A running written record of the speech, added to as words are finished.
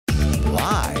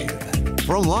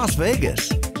from Las Vegas,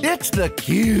 it's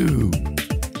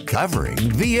theCUBE, covering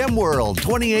VMworld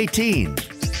 2018.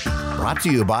 Brought to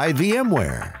you by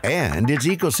VMware and its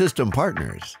ecosystem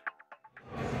partners.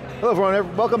 Hello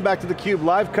everyone, welcome back to theCUBE,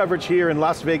 live coverage here in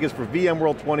Las Vegas for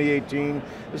VMworld 2018.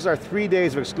 This is our 3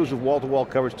 days of exclusive wall-to-wall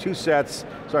coverage, 2 sets.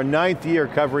 It's our 9th year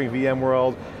covering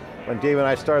VMworld. When Dave and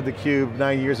I started theCUBE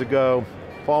 9 years ago,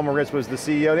 Paul Moritz was the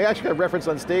CEO. They actually got referenced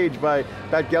on stage by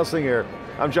Pat Gelsinger.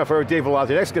 I'm John Furrier Dave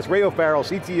Vellante. Next guest, Ray O'Farrell,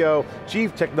 CTO,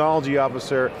 Chief Technology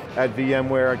Officer at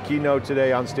VMware. A keynote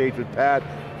today on stage with Pat.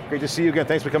 Great to see you again,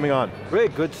 thanks for coming on.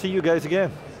 Great, good to see you guys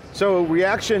again. So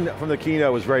reaction from the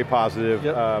keynote was very positive.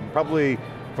 Yep. Probably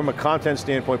from a content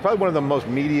standpoint, probably one of the most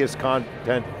meatiest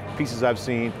content pieces I've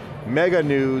seen. Mega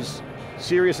news,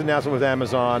 serious announcement with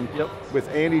Amazon, yep. with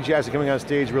Andy Jassy coming on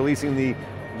stage, releasing the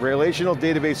Relational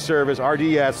Database Service,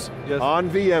 RDS, yes. on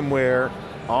VMware,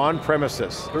 on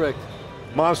premises. Correct.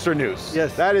 Monster news.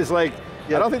 Yes. That is like,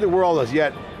 yep. I don't think the world has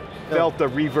yet felt the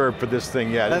reverb for this thing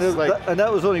yet. And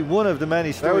that was only one of the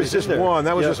many stories. That was just one,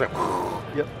 that was yep. just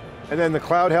like, yep. And then the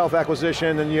Cloud Health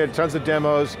acquisition, and you had tons of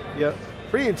demos. Yeah.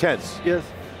 Pretty intense. Yes.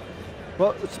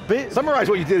 Well, summarize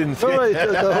what you did in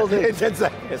the whole thing. In 10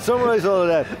 seconds. Summarize all of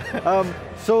that.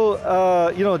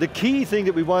 You know, the key thing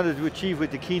that we wanted to achieve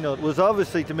with the keynote was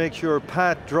obviously to make sure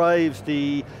Pat drives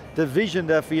the vision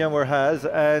that VMware has,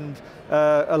 and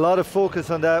a lot of focus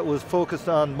on that was focused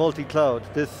on multi-cloud.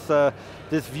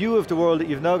 This view of the world that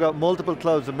you've now got multiple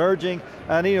clouds emerging,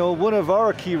 and you know, one of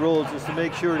our key roles is to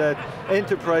make sure that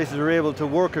enterprises are able to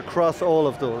work across all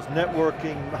of those.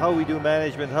 Networking, how we do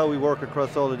management, how we work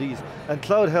across all of these. And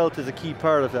cloud health is a key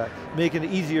part of that, making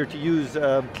it easier to use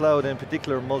cloud, in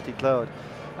particular multi-cloud.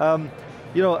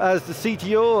 You know, as the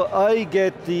CTO, I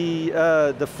get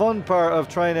the fun part of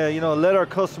trying to, you know, let our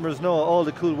customers know all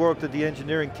the cool work that the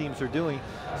engineering teams are doing.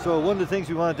 So one of the things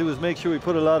we want to do is make sure we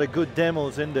put a lot of good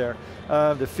demos in there.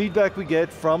 The feedback we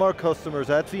get from our customers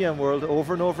at VMworld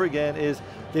over and over again is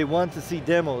they want to see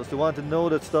demos, they want to know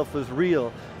that stuff is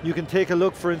real. You can take a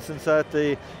look, for instance, at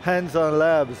the hands-on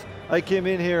labs. I came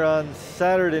in here on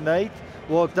Saturday night,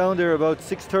 walked down there about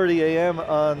 6:30 a.m.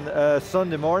 on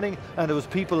Sunday morning, and there was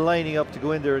people lining up to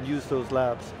go in there and use those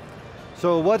labs.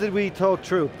 So what did we talk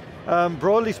through?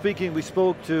 Broadly speaking, we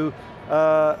spoke to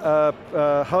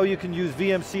how you can use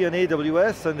VMC on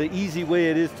AWS and the easy way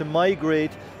it is to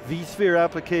migrate vSphere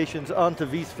applications onto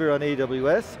vSphere on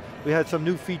AWS. We had some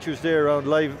new features there around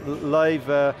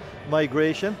live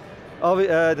migration.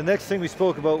 The next thing we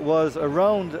spoke about was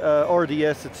around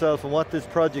RDS itself and what this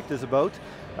project is about.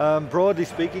 Broadly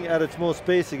speaking, at its most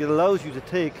basic, it allows you to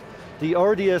take the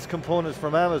RDS components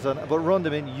from Amazon but run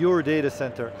them in your data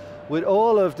center, with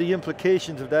all of the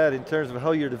implications of that in terms of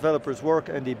how your developers work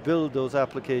and they build those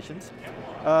applications.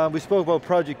 We spoke about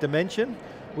Project Dimension,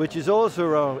 which is also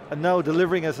around now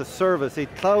delivering as a service, a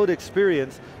cloud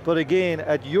experience, but again,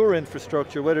 at your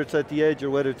infrastructure, whether it's at the edge or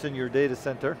whether it's in your data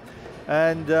center.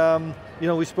 And you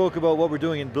know, we spoke about what we're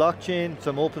doing in blockchain,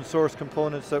 some open source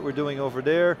components that we're doing over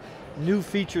there, new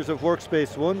features of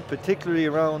Workspace ONE, particularly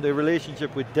around the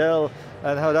relationship with Dell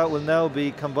and how that will now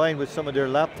be combined with some of their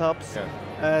laptops.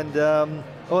 Yeah. And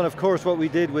of course what we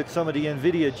did with some of the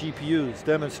NVIDIA GPUs,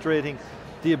 demonstrating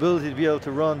the ability to be able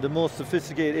to run the most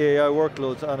sophisticated AI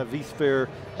workloads on a vSphere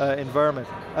environment.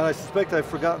 And I suspect I've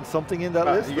forgotten something in that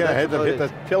list. You're going to hit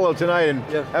the pillow tonight and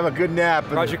have a good nap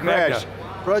and Project crash.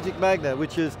 Project Magna,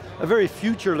 which is a very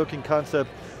future-looking concept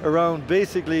around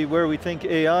basically where we think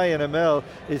AI and ML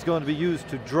is going to be used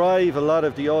to drive a lot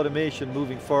of the automation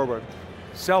moving forward.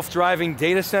 Self-driving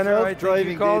data center,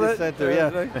 Self-driving data center,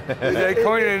 yeah. Is they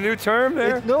coining a new term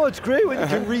there? No, it's great when you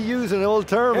can reuse an old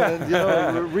term and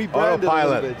rebrand it a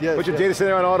little bit. Yes, put your data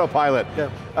center on autopilot. Yeah.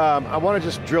 I want to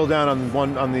just drill down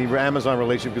on the Amazon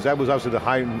relationship, because that was obviously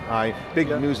the big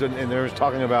news, and they were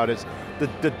talking about is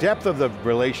the depth of the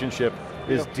relationship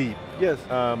is deep. Yes.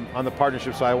 On the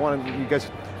partnership side, I want you guys,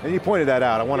 and you pointed that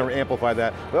out, I want to amplify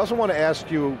that. But I also want to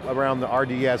ask you around the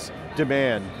RDS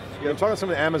demand. I'm talking to some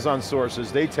of the Amazon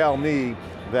sources, they tell me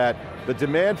that the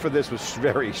demand for this was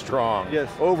very strong. Yes.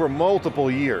 Over multiple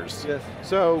years. Yes.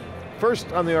 So,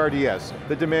 first on the RDS,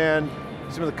 the demand,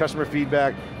 some of the customer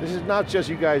feedback. This is not just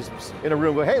you guys in a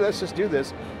room going, hey, let's just do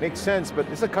this. Makes sense, but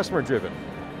it's a customer driven.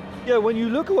 Yeah, when you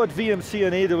look at what VMC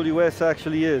and AWS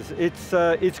actually is,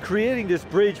 it's creating this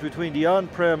bridge between the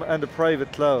on-prem and the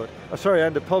private cloud,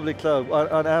 and the public cloud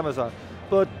on Amazon.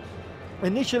 But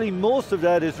initially, most of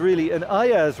that is really an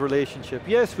IaaS relationship.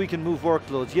 Yes, we can move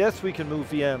workloads. Yes, we can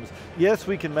move VMs. Yes,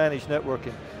 we can manage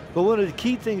networking. But one of the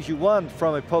key things you want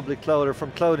from a public cloud or from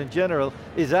cloud in general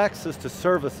is access to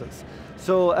services.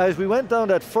 So as we went down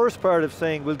that first part of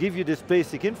saying, we'll give you this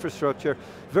basic infrastructure,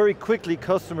 very quickly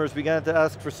customers began to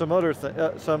ask for some other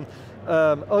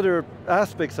other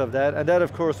aspects of that, and that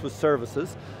of course was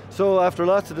services. So after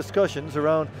lots of discussions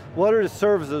around what are the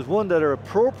services, one, that are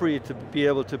appropriate to be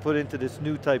able to put into this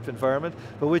new type environment,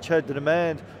 but which had the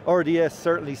demand, RDS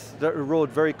certainly rode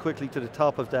very quickly to the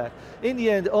top of that. In the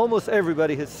end, almost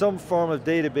everybody has some form of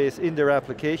database in their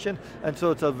application, and so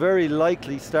it's a very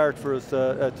likely start for us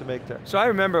to make there. So I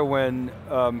remember when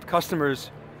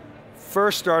customers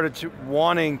first started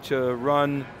wanting to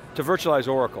virtualize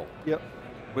Oracle. Yep.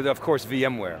 With, of course,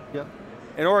 VMware. Yep.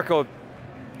 And Oracle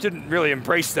didn't really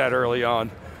embrace that early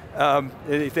on.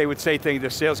 They would say things, the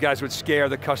sales guys would scare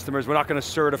the customers, we're not going to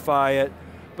certify it.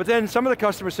 But then some of the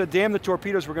customers said, damn the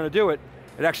torpedoes, we're going to do it.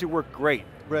 It actually worked great.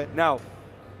 Right. Now,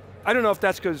 I don't know if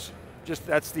that's because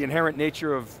that's the inherent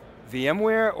nature of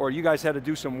VMware, or you guys had to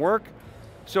do some work.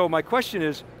 So my question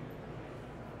is,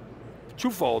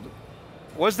 twofold.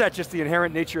 Was that just the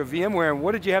inherent nature of VMware, and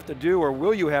what did you have to do, or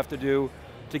will you have to do,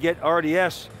 to get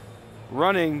RDS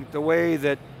running the way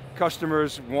that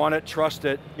customers want it, trust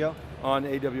it, yep, on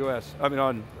AWS, I mean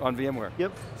on VMware?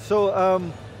 Yep,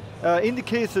 so in the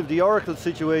case of the Oracle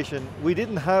situation, we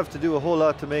didn't have to do a whole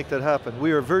lot to make that happen.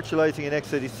 We were virtualizing in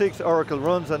x86, Oracle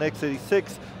runs on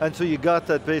x86, and so you got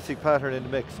that basic pattern in the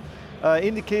mix.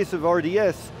 In the case of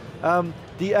RDS,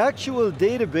 the actual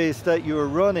database that you're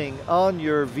running on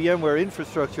your VMware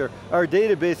infrastructure are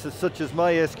databases such as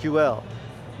MySQL.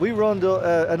 We run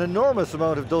an enormous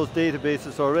amount of those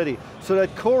databases already. So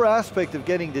that core aspect of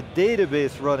getting the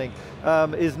database running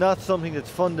is not something that's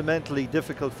fundamentally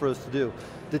difficult for us to do.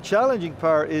 The challenging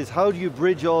part is how do you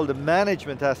bridge all the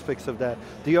management aspects of that?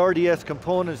 The RDS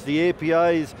components, the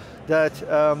APIs that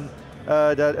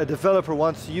a developer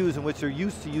wants to use and which they're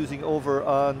used to using over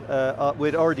on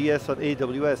with RDS on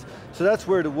AWS. So that's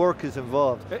where the work is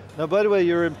involved. Okay. Now by the way,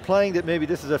 you're implying that maybe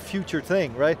this is a future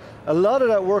thing, right? A lot of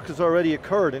that work has already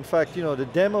occurred. In fact, you know, the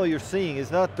demo you're seeing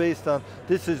is not based on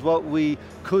this is what we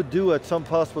could do at some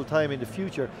possible time in the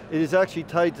future. It is actually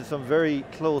tied to some very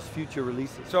close future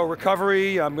releases. So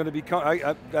recovery, I'm going to be,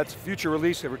 that's future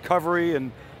release, recovery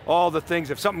and all the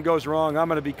things. If something goes wrong, I'm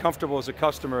going to be comfortable as a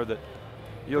customer that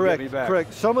you'll get me back.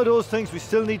 Correct, some of those things we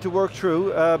still need to work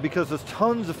through because there's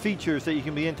tons of features that you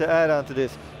can begin to add onto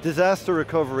this. Disaster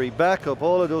recovery, backup,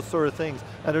 all of those sort of things.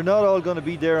 And they're not all going to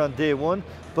be there on day one,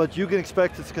 but you can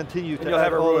expect us to continue to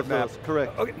add all of those.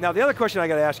 Correct. Okay, now the other question I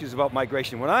got to ask you is about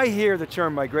migration. When I hear the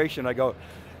term migration, I go,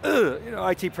 ugh, you know,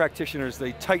 IT practitioners,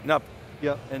 they tighten up.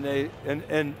 Yeah.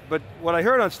 But what I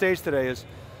heard on stage today is,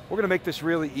 we're going to make this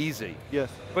really easy. Yes.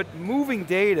 But moving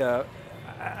data,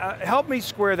 help me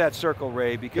square that circle,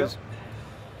 Ray, because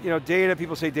you know, data,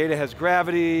 people say data has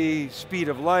gravity, speed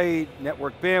of light,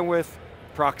 network bandwidth,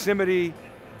 proximity.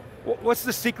 What's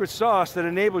the secret sauce that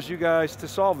enables you guys to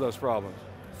solve those problems?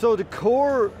 So the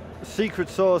core secret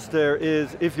sauce there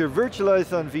is if you're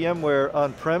virtualized on VMware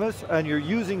on premise and you're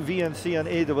using VNC on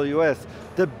AWS,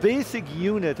 the basic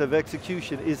unit of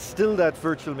execution is still that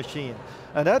virtual machine.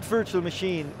 And that virtual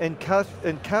machine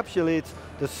encapsulates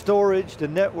the storage, the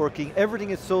networking,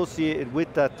 everything associated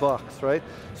with that box, right?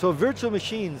 So virtual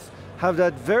machines have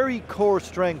that very core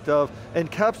strength of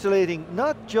encapsulating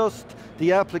not just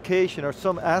the application or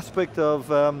some aspect of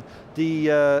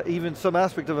even some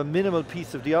aspect of a minimal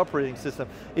piece of the operating system.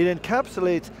 It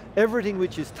encapsulates everything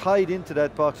which is tied into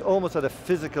that box almost at a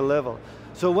physical level.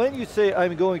 So when you say,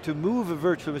 I'm going to move a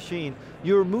virtual machine,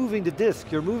 you're moving the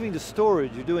disk, you're moving the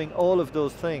storage, you're doing all of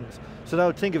those things. So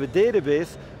now think of a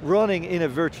database running in a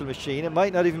virtual machine. It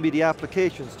might not even be the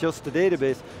applications, just the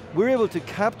database. We're able to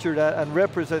capture that and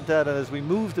represent that, and as we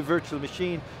move the virtual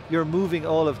machine, you're moving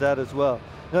all of that as well.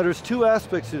 Now there's two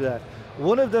aspects to that.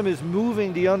 One of them is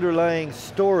moving the underlying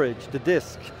storage, the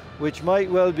disk, which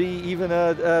might well be even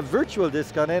a virtual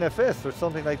disk on NFS or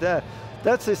something like that.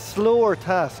 That's a slower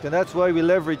task, and that's why we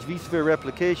leverage vSphere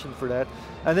replication for that.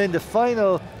 And then the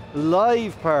final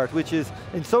live part, which is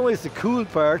in some ways the cool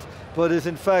part, but is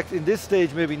in fact in this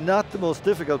stage maybe not the most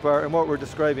difficult part, and what we're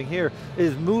describing here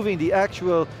is moving the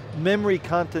actual memory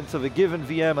contents of a given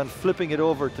VM and flipping it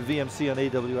over to VMC on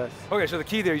AWS. Okay, so the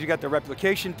key there is you got the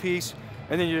replication piece,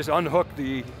 and then you just unhook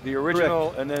the original,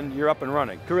 correct, and then you're up and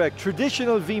running. Correct.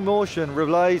 Traditional vMotion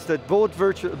relies that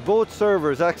both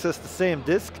servers access the same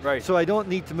disk, right, so I don't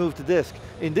need to move the disk.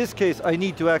 In this case, I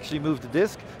need to actually move the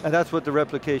disk, and that's what the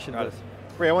replication does.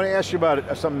 Ray, I want to ask you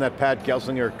about something that Pat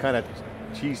Gelsinger kind of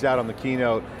teased out on the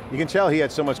keynote. You can tell he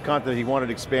had so much content he wanted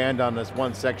to expand on this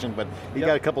one section, but he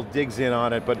got a couple digs in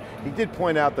on it, but he did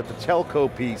point out that the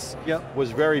telco piece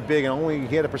was very big, and only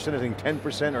he had a percentage, I think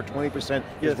 10% or 20%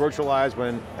 is virtualized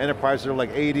when enterprises are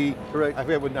like 80. Correct. I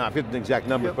forget the exact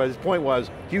number, but his point was,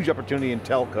 huge opportunity in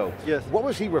telco. Yes. What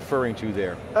was he referring to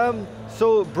there?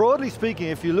 So broadly speaking,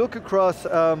 if you look across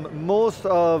most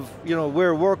of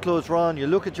where workloads run, you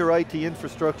look at your IT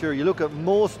infrastructure, you look at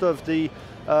most of the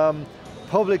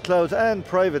public clouds and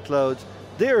private clouds,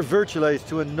 they are virtualized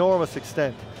to an enormous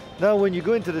extent. Now when you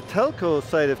go into the telco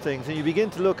side of things and you begin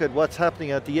to look at what's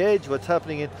happening at the edge, what's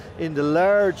happening in the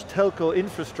large telco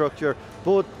infrastructure,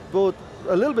 both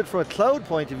a little bit from a cloud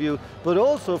point of view, but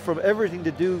also from everything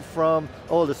to do from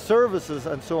all the services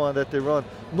and so on that they run,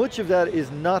 much of that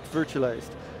is not virtualized.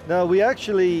 Now we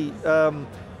actually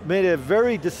made a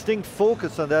very distinct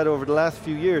focus on that over the last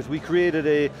few years. We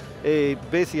created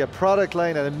basically a product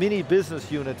line and a mini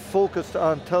business unit focused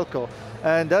on telco.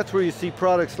 And that's where you see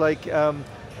products like the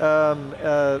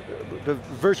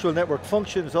virtual network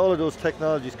functions, all of those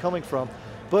technologies coming from.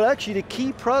 But actually the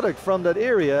key product from that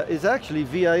area is actually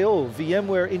VIO,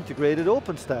 VMware Integrated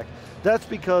OpenStack. That's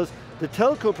because the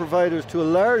telco providers to a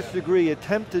large degree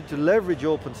attempted to leverage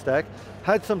OpenStack,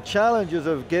 had some challenges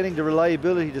of getting the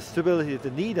reliability, the stability that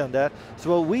they need on that.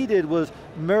 So what we did was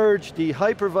merge the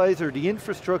hypervisor, the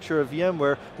infrastructure of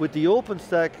VMware with the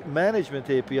OpenStack management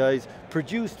APIs,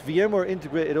 produced VMware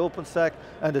Integrated OpenStack,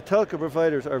 and the telco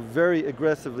providers are very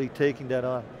aggressively taking that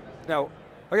on. Now,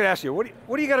 I got to ask you, what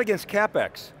do you got against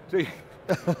CapEx? So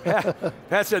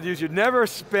Pat said you should never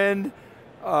spend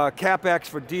CapEx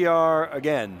for DR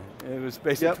again. It was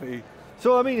basically...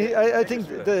 So I mean, I think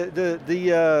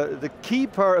the key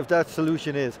part of that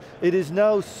solution is, it is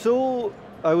now so,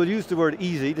 I will use the word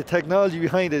easy, the technology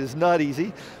behind it is not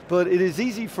easy, but it is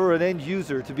easy for an end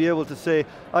user to be able to say,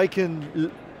 I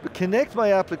can connect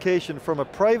my application from a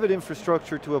private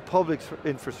infrastructure to a public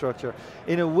infrastructure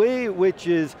in a way which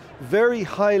is very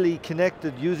highly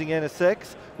connected using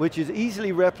NSX, which is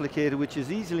easily replicated, which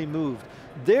is easily moved.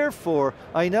 Therefore,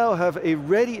 I now have a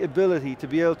ready ability to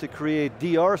be able to create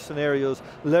DR scenarios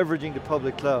leveraging the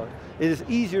public cloud. It is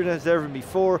easier than it's ever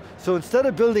before, so instead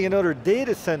of building another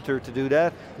data center to do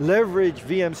that, leverage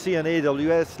VMC and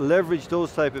AWS, leverage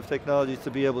those type of technologies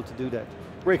to be able to do that.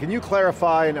 Ray, can you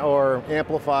clarify or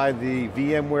amplify the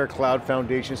VMware Cloud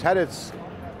Foundation's, had its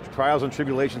trials and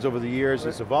tribulations over the years,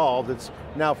 it's evolved, it's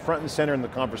now front and center in the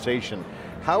conversation.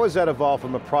 How has that evolved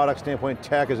from a product standpoint,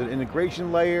 tech, as an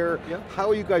integration layer? How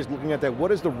are you guys looking at that?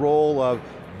 What is the role of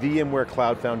VMware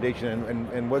Cloud Foundation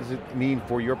and what does it mean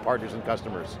for your partners and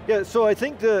customers? Yeah, so I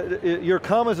think your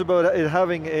comments about it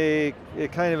having a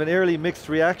kind of an early mixed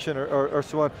reaction or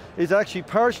so on is actually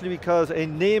partially because a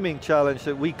naming challenge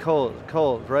that we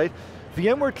called, right?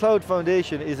 VMware Cloud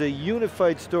Foundation is a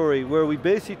unified story where we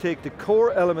basically take the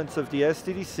core elements of the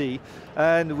SDDC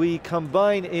and we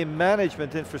combine a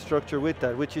management infrastructure with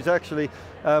that, which is actually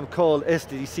called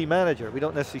SDDC Manager. We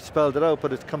don't necessarily spell it out,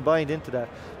 but it's combined into that.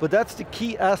 But that's the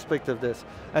key aspect of this.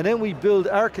 And then we build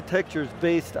architectures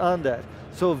based on that.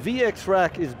 So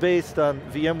VxRack is based on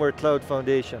VMware Cloud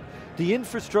Foundation. The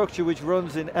infrastructure which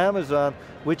runs in Amazon,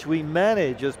 which we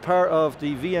manage as part of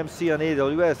the VMC on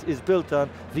AWS, is built on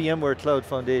VMware Cloud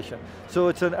Foundation. So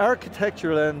it's an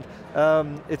architectural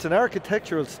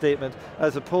statement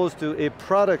as opposed to a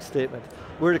product statement.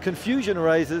 Where the confusion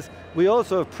arises, we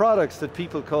also have products that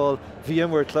people call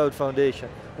VMware Cloud Foundation.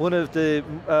 One of the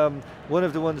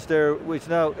ones there, which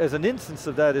now as an instance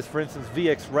of that is, for instance,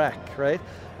 VxRack, right?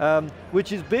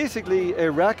 Which is basically a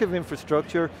rack of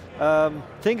infrastructure.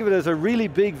 Think of it as a really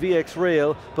big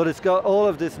VxRail, but it's got all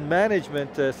of this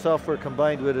management software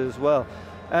combined with it as well.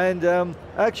 And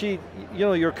actually,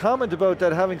 your comment about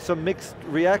that having some mixed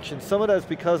reactions, some of that's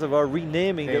because of our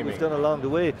renaming that we've done along the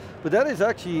way, but that is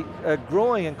actually a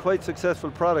growing and quite successful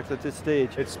product at this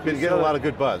stage. It's been getting a lot of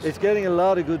good buzz. It's getting a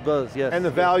lot of good buzz, yes. And the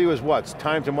value is what?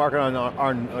 Time to market on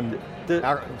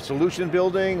our solution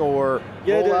building or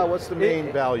rollout? What's the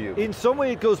main value? In some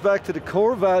way it goes back to the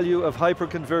core value of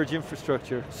hyper-converged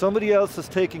infrastructure. Somebody else is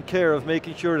taking care of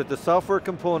making sure that the software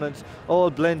components all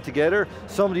blend together.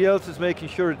 Somebody else is making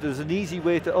sure that there's an easy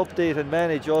way to update and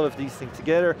manage all of these things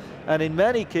together. And in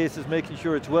many cases making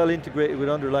sure it's well integrated with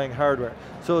underlying hardware.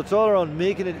 So it's all around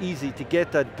making it easy to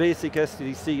get that basic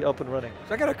SDDC up and running.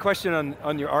 So I got a question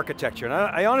on your architecture, and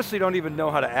I honestly don't even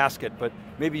know how to ask it, but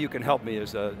maybe you can help me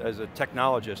as a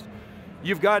technologist.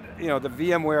 You've got the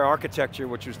VMware architecture,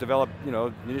 which was developed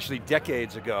initially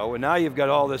decades ago, and now you've got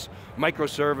all this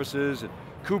microservices and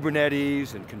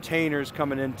Kubernetes and containers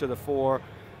coming into the fore.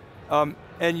 And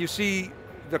you see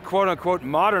the quote unquote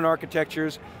modern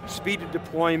architectures, speed of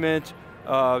deployment,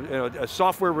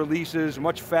 software releases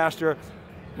much faster,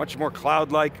 much more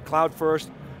cloud-like, cloud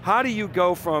first. How do you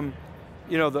go from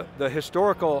the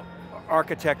historical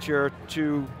architecture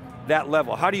to that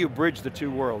level? How do you bridge the two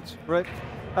worlds? Right.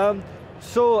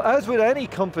 So as with any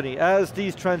company, as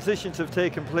these transitions have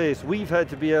taken place, we've had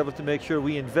to be able to make sure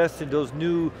we invest in those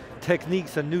new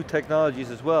techniques and new technologies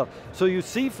as well. So you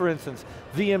see, for instance,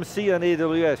 VMC on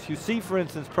AWS, you see, for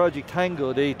instance, Project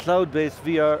Tango, the cloud-based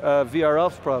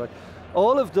VROps product.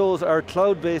 All of those are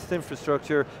cloud-based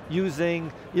infrastructure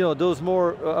using, those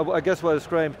more, I guess what I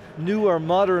described, newer,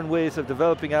 modern ways of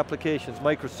developing applications,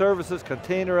 microservices,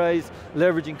 containerized,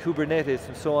 leveraging Kubernetes,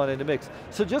 and so on in the mix.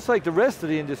 So just like the rest of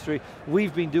the industry,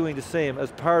 we've been doing the same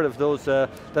as part of those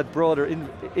that broader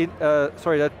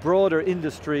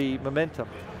industry momentum.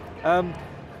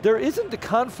 There isn't the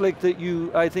conflict that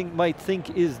you, I think, might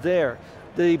think is there.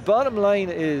 The bottom line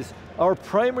is, our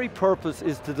primary purpose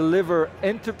is to deliver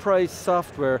enterprise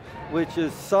software which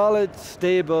is solid,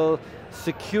 stable,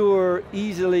 secure,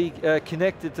 easily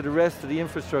connected to the rest of the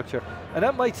infrastructure. And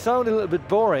that might sound a little bit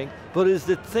boring, but is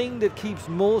the thing that keeps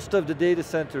most of the data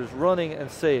centers running and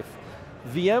safe.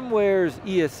 VMware's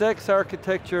ESX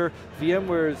architecture,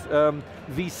 VMware's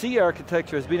VC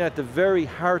architecture has been at the very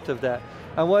heart of that.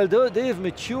 And while they have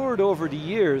matured over the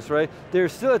years, right, they're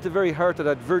still at the very heart of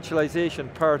that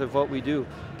virtualization part of what we do.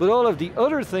 But all of the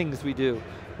other things we do,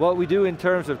 what we do in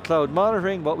terms of cloud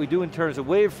monitoring, what we do in terms of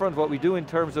Wavefront, what we do in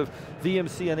terms of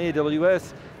VMC and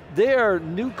AWS, they are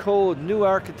new code, new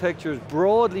architectures,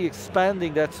 broadly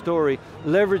expanding that story,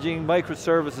 leveraging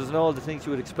microservices and all the things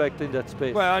you would expect in that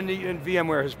space. Well, and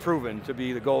VMware has proven to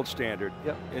be the gold standard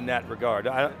in that regard.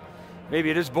 Maybe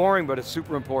it is boring, but it's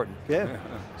super important. Yeah.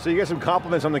 So you got some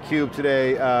compliments on theCUBE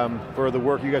today for the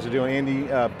work you guys are doing. Andy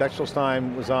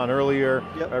Bechtolstein was on earlier.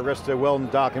 Rest of a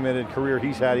well-documented career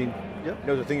he's had. He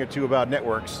knows a thing or two about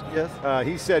networks. Yes.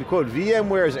 He said, quote,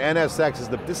 VMware's NSX is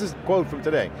this is a quote from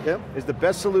today, is the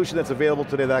best solution that's available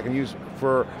today that I can use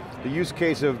for the use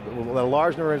case of a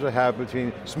large number of have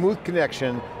between smooth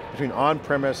connection between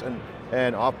on-premise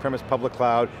and off-premise public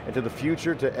cloud, and to the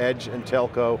future, to edge and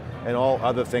telco, and all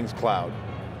other things cloud.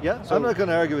 Yeah, so, I'm not going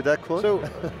to argue with that quote. So,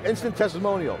 instant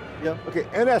testimonial. Okay,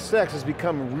 NSX has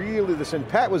become really this, and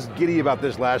Pat was giddy about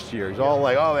this last year. He's all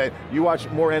like, oh, man, you watch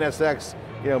more NSX,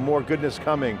 more goodness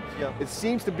coming. It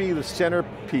seems to be the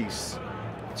centerpiece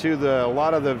to a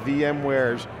lot of the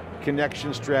VMware's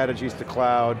connection strategies to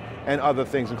cloud, and other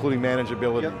things, including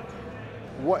manageability.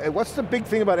 What's the big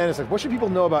thing about NSX? What should people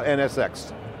know about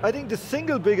NSX? I think the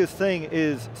single biggest thing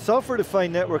is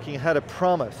software-defined networking had a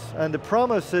promise, and the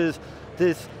promise is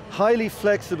this highly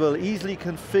flexible, easily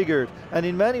configured, and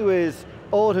in many ways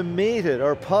automated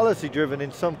or policy-driven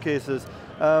in some cases,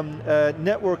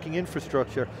 networking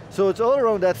infrastructure. So it's all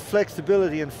around that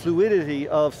flexibility and fluidity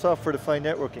of software-defined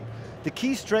networking. The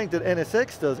key strength that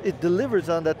NSX does, it delivers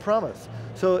on that promise.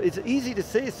 So it's easy to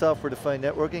say software-defined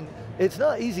networking, it's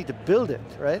not easy to build it,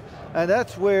 right? And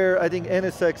that's where I think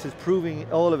NSX is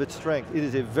proving all of its strength. It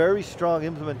is a very strong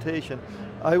implementation.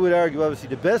 I would argue, obviously,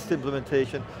 the best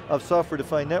implementation of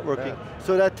software-defined networking.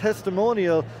 So that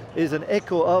testimonial is an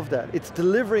echo of that. It's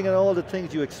delivering on all the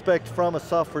things you expect from a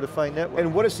software-defined network.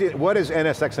 And what is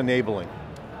NSX enabling?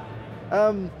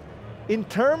 In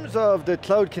terms of the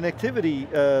cloud connectivity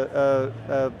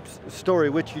story,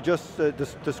 which you just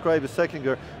described a second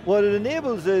ago, what it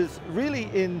enables is really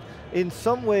in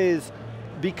some ways,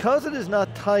 because it is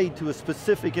not tied to a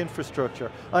specific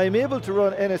infrastructure, I am able to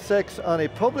run NSX on a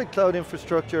public cloud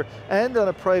infrastructure and on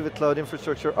a private cloud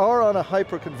infrastructure or on a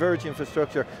hyper-converged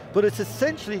infrastructure, but it's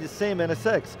essentially the same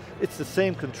NSX. It's the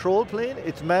same control plane,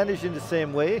 it's managed in the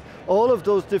same way. All of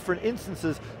those different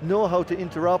instances know how to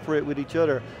interoperate with each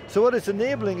other. So what it's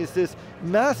enabling is this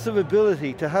massive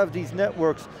ability to have these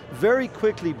networks very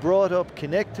quickly brought up,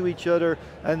 connect to each other,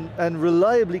 and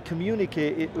reliably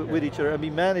communicate with each other and be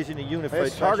managed in a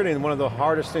unified It's targeting one of the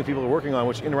hardest things people are working on,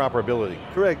 which is interoperability.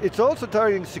 Correct, it's also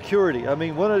targeting security. I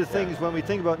mean, one of the things when we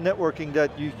think about networking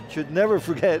that you should never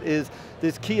forget is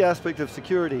this key aspect of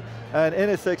security, and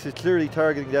NSX is clearly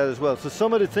targeting that as well. So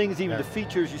some of the things, even the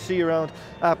features you see around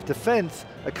app defense,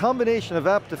 a combination of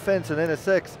app defense and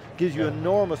NSX gives you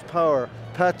enormous power.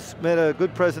 Pat's made a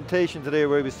good presentation today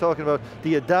where he was talking about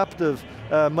the adaptive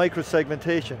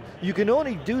micro-segmentation. You can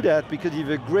only do that because you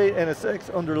have a great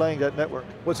NSX underlying that network.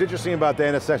 What's interesting about the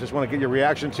NSX, I just want to get your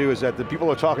reaction to, is that the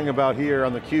people are talking about here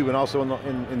on theCUBE and also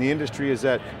in the industry, is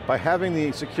that by having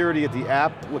the security at the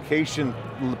application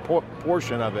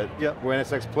portion of it, where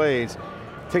NSX plays,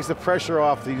 takes the pressure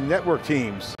off the network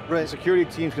teams. Right. The security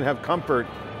teams can have comfort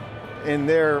in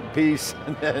their piece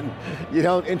and then you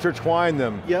don't intertwine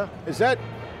them. Yeah. Is that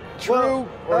true,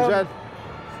 or is that?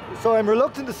 So I'm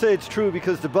reluctant to say it's true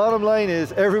because the bottom line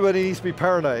is everybody needs to be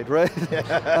paranoid, right?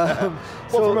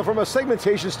 Well, from a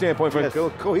segmentation standpoint, from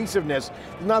cohesiveness,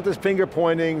 not this finger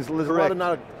pointing, there's a lot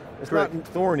of it's not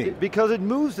thorny. Because it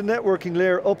moves the networking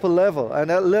layer up a level,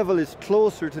 and that level is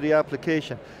closer to the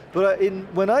application. But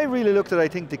when I really looked at it, I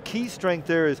think the key strength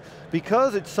there is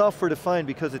because it's software defined,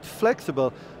 because it's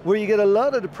flexible, where you get a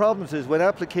lot of the problems is when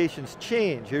applications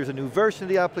change. Here's a new version of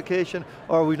the application,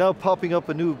 or we're now popping up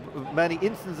many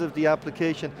instances of the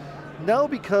application. Now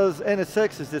because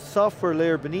NSX is this software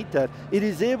layer beneath that, it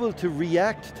is able to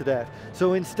react to that.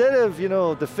 So instead of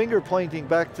the finger pointing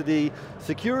back to the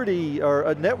security or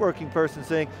a networking person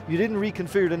saying, you didn't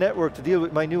reconfigure the network to deal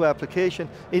with my new application,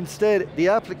 instead the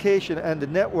application and the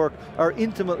network are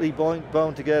intimately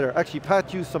bound together. Actually,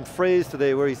 Pat used some phrase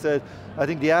today where he said, I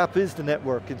think the app is the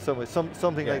network in some way,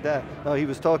 something like that. Now he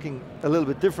was talking a little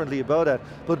bit differently about that,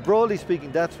 but broadly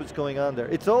speaking, that's what's going on there.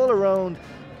 It's all around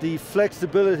the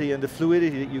flexibility and the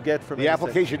fluidity that you get from the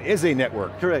application is a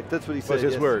network. Correct, that's what he said. Was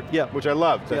his word, which I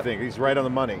loved, I think. He's right on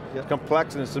the money. It's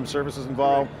complex and there's some services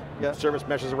involved. Service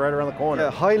meshes are right around the corner.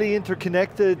 Yeah, highly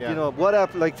interconnected,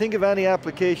 think of any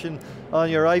application on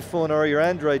your iPhone or your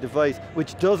Android device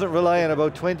which doesn't rely on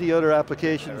about 20 other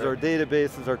applications or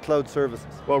databases or cloud services.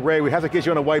 Well, Ray, we have to get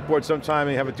you on a whiteboard sometime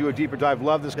and do a deeper dive.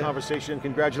 Love this conversation,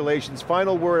 congratulations.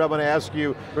 Final word I'm going to ask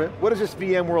you, what is this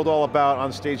VMworld all about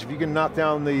on stage? If you can knock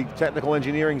down the technical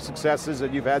engineering successes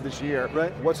that you've had this year,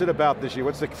 what's it about this year?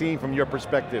 What's the theme from your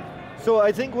perspective? So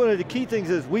I think one of the key things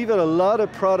is we've had a lot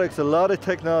of products, a lot of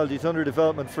technologies under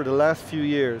development for the last few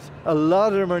years. A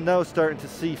lot of them are now starting to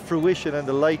see fruition and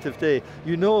the light of day.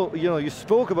 You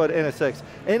spoke about NSX.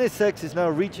 NSX is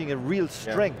now reaching a real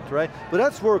strength, right? But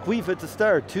that's work we've had to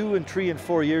start 2 and 3 and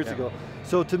 4 years ago.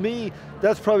 So to me,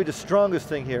 that's probably the strongest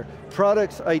thing here.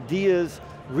 Products, ideas,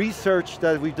 research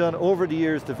that we've done over the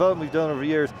years, development we've done over the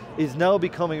years, is now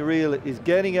becoming real, is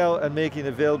getting out and making it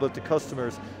available to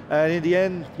customers. And in the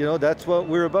end, that's what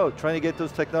we're about, trying to get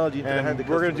those technologies into the hand of customers.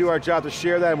 We're going to do our job to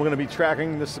share that, and we're going to be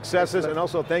tracking the successes, and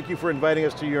also thank you for inviting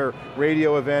us to your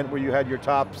radio event where you had your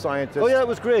top scientists. Oh yeah, it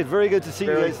was great, very good to see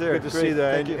you guys there. Good to see the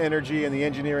energy and the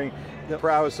engineering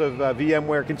prowess of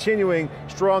VMware, continuing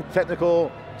strong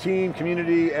technical team,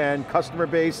 community, and customer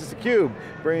base. It's theCUBE,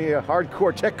 bringing a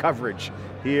hardcore tech coverage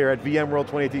here at VMworld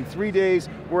 2018. 3 days,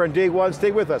 we're on day 1. Stay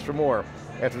with us for more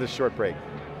after this short break.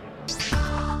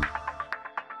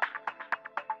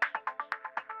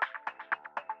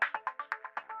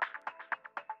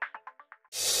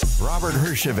 Robert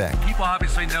Herjavec. People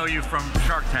obviously know you from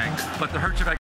Shark Tank, but the Herjavec